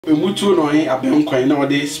Omotuo no Abenkwan na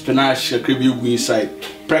ode spinach akrebi egu inside.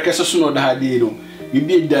 Prekese so no da hade no.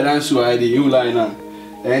 Bibi edara so hade you line na.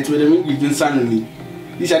 And to them Ingrid sanely.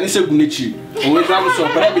 This an say gunechi. O we gram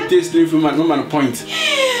so but me taste three from man point.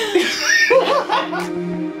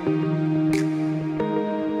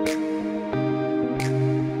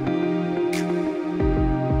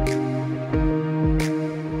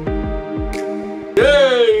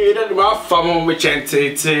 My family we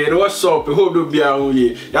chante what's up hold up bia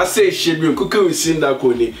oye ya say she bi cook with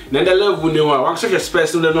Sindaco ni na the level ni wa so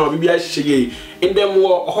express no no bi shege in them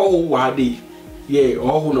wo ho wa dey yeah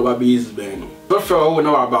ho no ba be is ben no prefer ho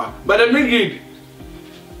no ba but the Ingrid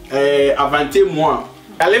avante moi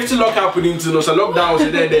I left to lock up into no so lockdown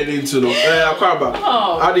was there into no akwaba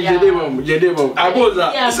how did jede mom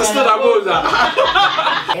aboza sister aboza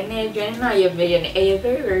and then na you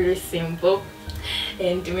very simple.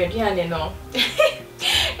 And mediane no.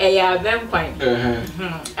 Abenkwan.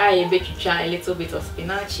 I bet you try a little bit of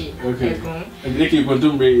spinach. Okay. And they keep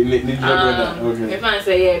contumely okay. If I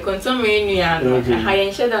say contumely nuan, I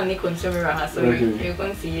ensure that ni contumely so you're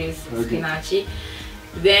going to use spinach.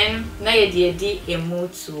 Then na ye di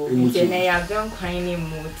Omotuo. Then Abenkwan ni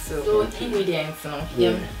Omotuo. So ingredients no.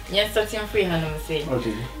 Yeah, starting free hand say.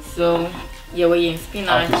 Okay. So yeah, we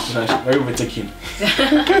spinach. Very overtaking.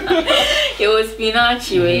 It was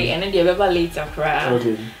spinach and then the pepper later cry.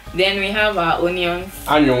 Okay. Then we have our onions.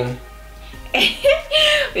 Onion.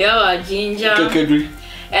 We have our ginger.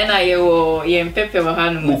 And I pepper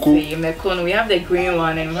we have the green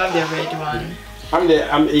one and we have the red one. I'm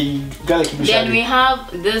a garlic. Then we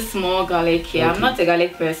have this small garlic here. Okay. I'm not a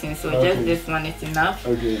garlic person, so just this one is enough.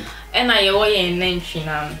 Okay. And I meat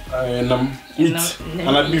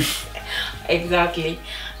and beef. Exactly.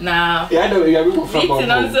 Now, yeah, I know you are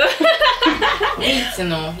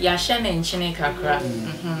no, yeah, Shan and Chine Kakra.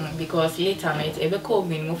 Because later, mate, ever called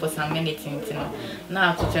me more for some minutes.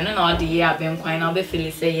 Now, to turn on the Abenkwan, I'll be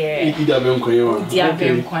feeling say, yeah,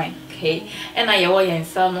 Abenkwan. Okay, and I and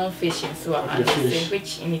salmon fish and so on,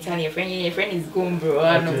 which in Italian, your friend is gombro.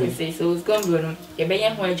 I don't know say so. It's gombro. You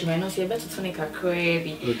better want you know, say better to make a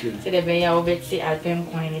crabby. So the bear over say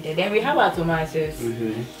Abenkwan. Then we have our tomatoes,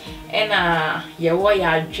 and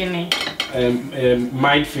your Jimmy.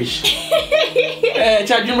 Mind fish.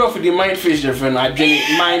 Charging for the mind fish, your friend. I drink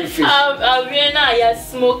mind fish. Yeah,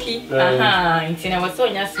 smoky. It's in our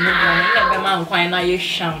son, yes, smoky. Never mind, quite now you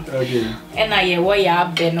sham. Okay. And I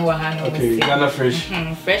wear Ben. Okay, Ghana fresh.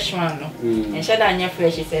 Fresh one. And shut down your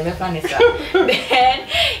fresh is ever funny. Then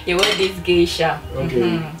you want this geisha.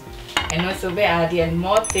 Okay. And also be adding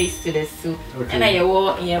more taste to the soup. Okay. And I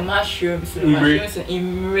want your mushrooms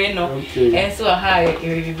in Reno. Okay. And so how it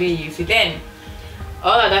will be used. Then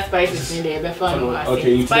all of that spices in there before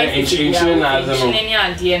okay, spices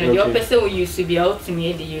the opposite we used to be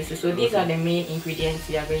ultimate the use. So these are the main ingredients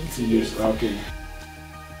we are going to use. Okay.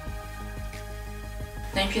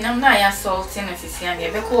 Then I'm not salting and sissy and the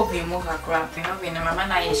Beco be more crap. You have been a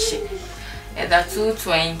mamma ship at that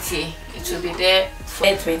 220. It will be there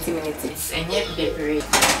for 20 minutes and yet be bread.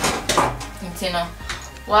 You know,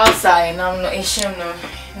 whilst I am no issue no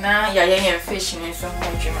now you're young and fishing in some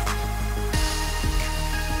country.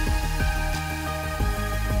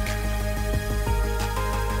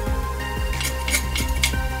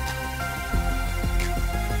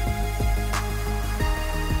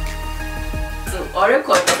 Or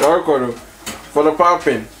for the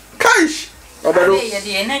popping. Kaish!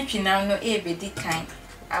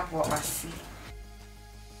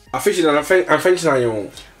 I fish and I finish on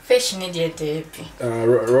you. Fish needed day.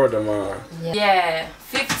 Yeah,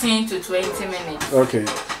 15 to 20 minutes. Okay.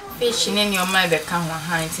 Fishing in your mind become one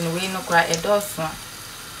hand and we know quite a dozen.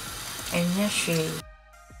 And yes,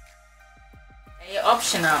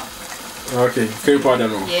 optional. Okay, currypowder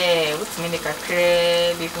no. Yeah, what's me like a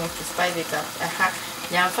crab, we going to spice it up.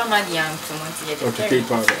 Young family young to want to get okay,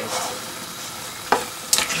 currypowder.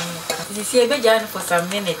 You see a bit young for some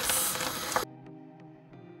minutes.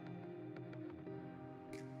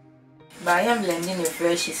 But I am blending it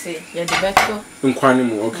fresh, you say. You're the better.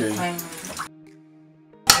 Okay.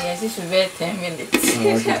 Yes, this will be 10 minutes.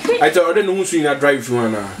 Okay. I thought I don't know drive you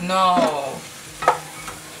no.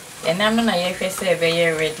 And I'm not a say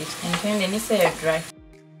very ready. And then they say dry.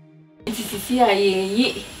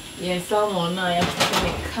 Yes, someone now.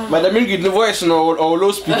 Madam Ingrid, the voice no or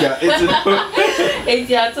low speaker.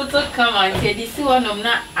 It's a total come and say this one of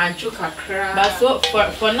not and choke a crab. But so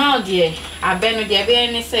for now, dear, I been with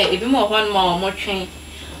the say if you more more train.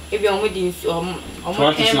 If you're with this or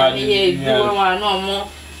more camera, no more.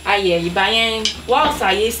 I buy whilst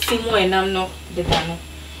I steam and I'm not the panel.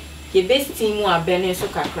 The best team were Benny so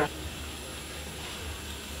kakra.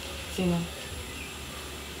 know.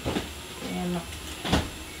 Yeah, no.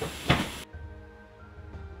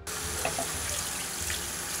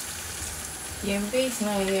 Yem base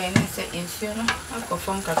na here and say insure no. I go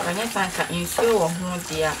from kakanya tanka insure wo ho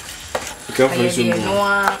dia. Okay, for you. No.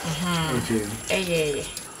 Okay. Yeah.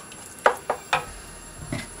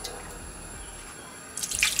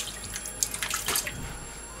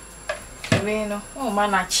 We no. Oh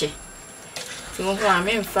manachi. So I'm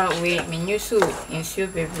in far away, me use so insure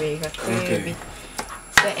baby kakra.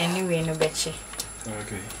 So anyway no betche.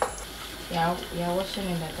 Okay. Yeah, washing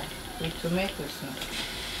in that with tomatoes no.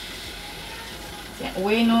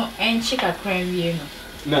 We no and chicken cream we no.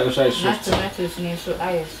 No, that's right. Not tomatoes no so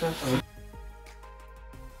I sauce.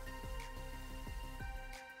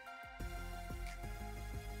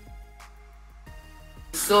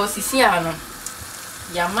 So sisi ano.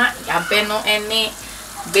 Yama abeno any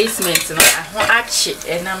basement no ho achi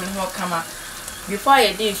enam ho kama. Before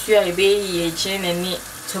I did sure I be ye chain any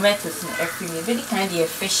tomatoes no every very kind of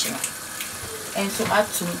fish no. And so add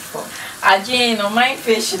to me for. Again no my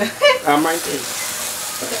fish no. My fish.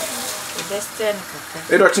 Just ten.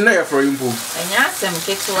 It don't know for you. And ya some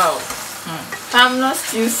ketua. PALMNUT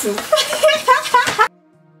soup.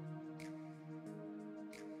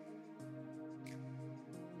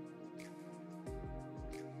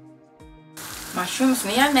 Mushrooms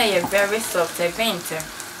ni are very soft, a paint.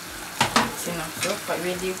 So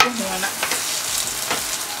ready go on.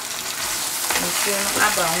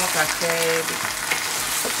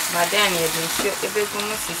 But then it's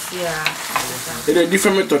a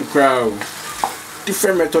different method crowd.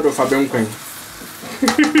 Different method of Abenkwan.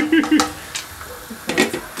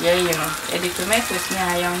 Yeah, you know, the tomatoes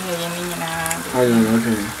now young here. I don't know,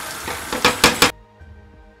 okay.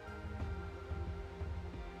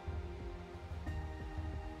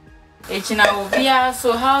 So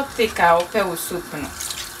how thick our pale soup no?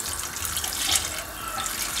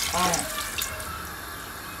 Oh.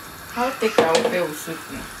 How thick our pale soup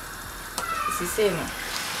no? Is it no?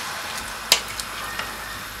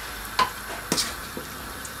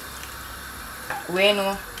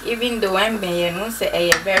 Bueno, even though I'm being no say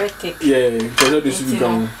a very thick. Yeah, because this is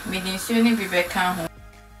become. Me didn't see any people come.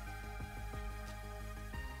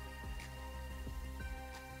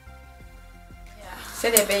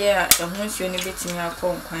 Said the bear, the homes you need to me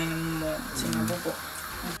call quite more.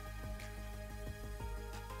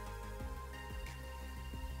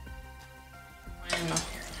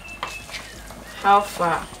 How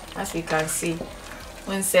far, as we can see,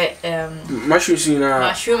 when say mushrooms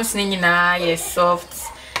nina yes soft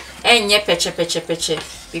and ye peche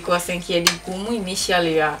because in here the gumu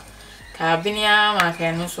initially are carbinia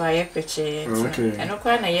macano so I peche and no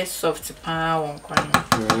quite a yes soft pan one.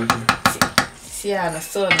 See,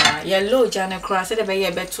 so now yellow jana cross it by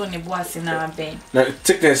a better on the boss in our vein. Now,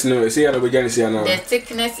 thickness, no, see, I began to see now. The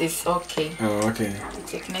thickness is okay. Oh, okay. The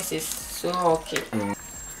thickness is so okay.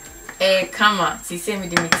 Come on, see, send me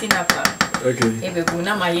the tinapa. Okay. If we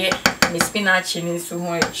go my spinach in so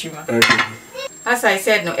chima. Okay. As I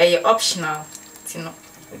said, no, a optional. Tino,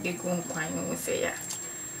 the goon quine will say, yeah.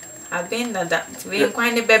 I've been that we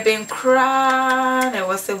quite a baby cry. I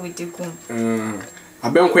was with the goon.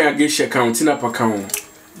 Abenkwan get share count tinapa account.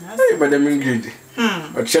 Hey, but them Ingrid.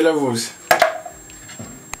 But she levels.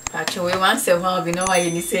 Actually, once a while, we know why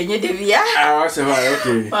you say you did. Yeah. Ah, so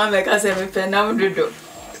okay. One make us every pen now do.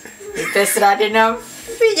 If that's right enough,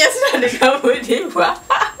 we just run to come with him.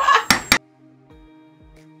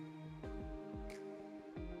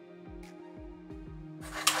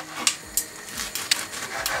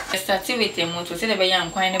 Starting with him, to say the young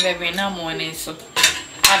quite never been no morning, so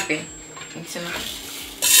happy. It's enough.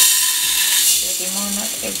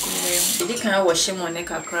 You can't wash him on the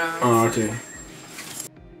crown. Oh, okay.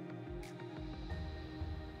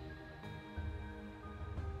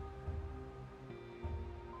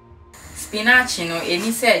 Spinach, you know,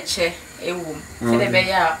 any search a womb. So the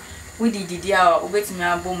bear, we did the hour, wait me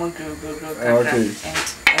a bomb. Okay.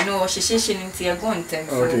 I know she's into your gun.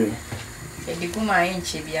 Okay. The guma ain't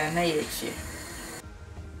she be a night.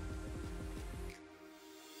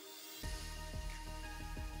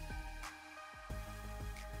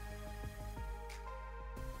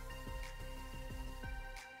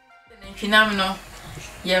 Phenomenal.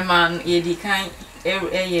 Yeah, man, ye kind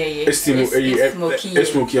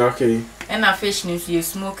smoky, okay. And a fish needs you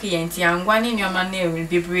smoky and young one in your man will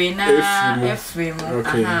be brain frame.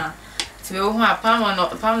 Okay. So,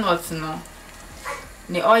 PALMNUT no.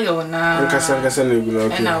 The oil now.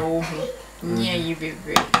 And I will near you be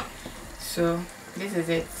brave. So, this is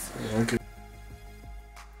it. Okay.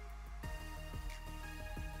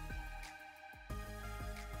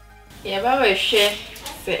 Yeah, Baba share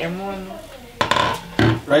say emo no.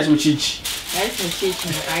 Rice with chichi. Rice with chichi.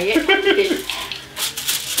 Aye.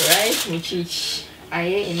 Rice with chichi.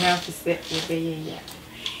 Aye enough to say ebe ya.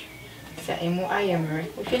 Say emo ayemre.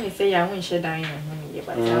 O fe ni say ya won hye dan yan ho ni ye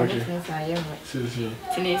ba. Sa won tin say ayemre. See.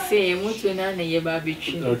 Tini say Omotuo na na ye ba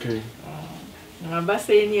betwi. Okay. Na ba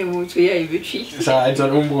say ni Omotuo ya ye betwi. Sa I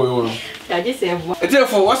don't know. Ya je say bo.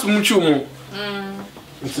 Therefore what's muchu mo?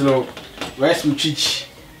 It's no rice with chichi.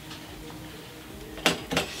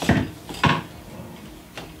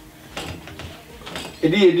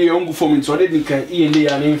 Edi ongu for me so dey kan ende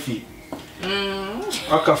ya na mfi.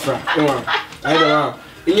 Akafra. I don't know.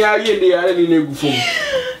 Inya ende ya na ni egu for me.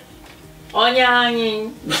 Onya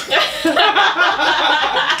anyin.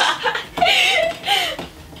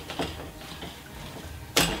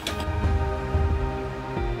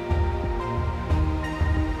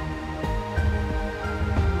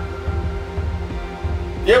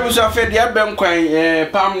 Yeah, we shall feed the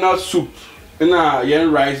Abenkwan PALMNUT soup in a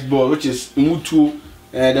yen rice ball, which is Omotuo,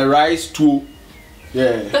 the rice too.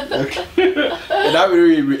 Yeah, okay. That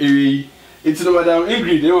very it's no Madam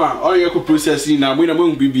Ingrid, you know, all your processing now. We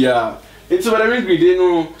don't be it's Madam Ingrid, you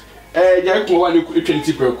know. Jack one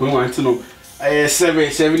 20 per coin, want to know. 7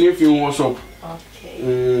 if you want up. Okay.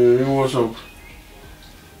 You want up.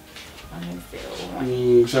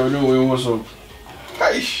 7 you want up.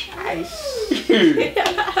 Aish.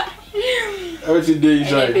 Every day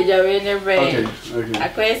is right. Okay. I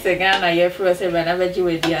quite say Ghana, you're frozen whenever you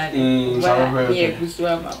were the other. Yeah, good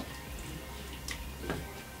swim.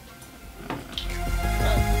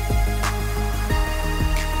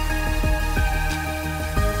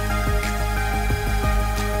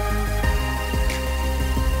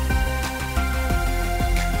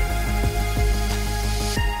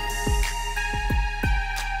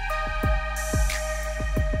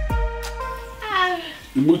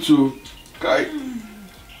 Omotuo, kai.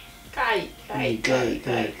 Hey guy.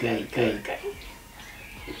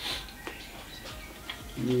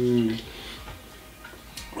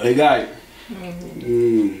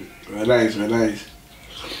 Very nice.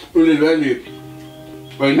 Really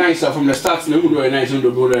very nice from the start. No good, very nice. No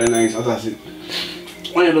good, very nice. As I said,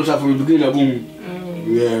 when you do that from the beginning, boom.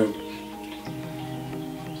 Yeah.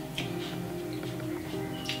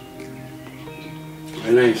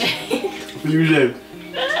 Very nice. You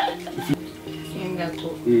Sindaco.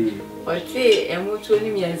 Oti Omotuo ni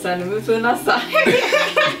miensa no Omotuo na sa.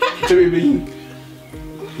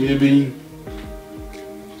 Maybe.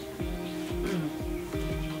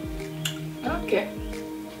 Okay.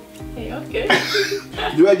 Hey, okay.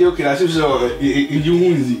 Do I joke? I see so you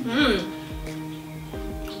wunzi.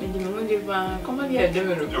 Ndi mo ndi ba come here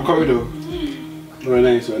demero. Come do. Very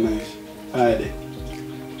nice. Alright.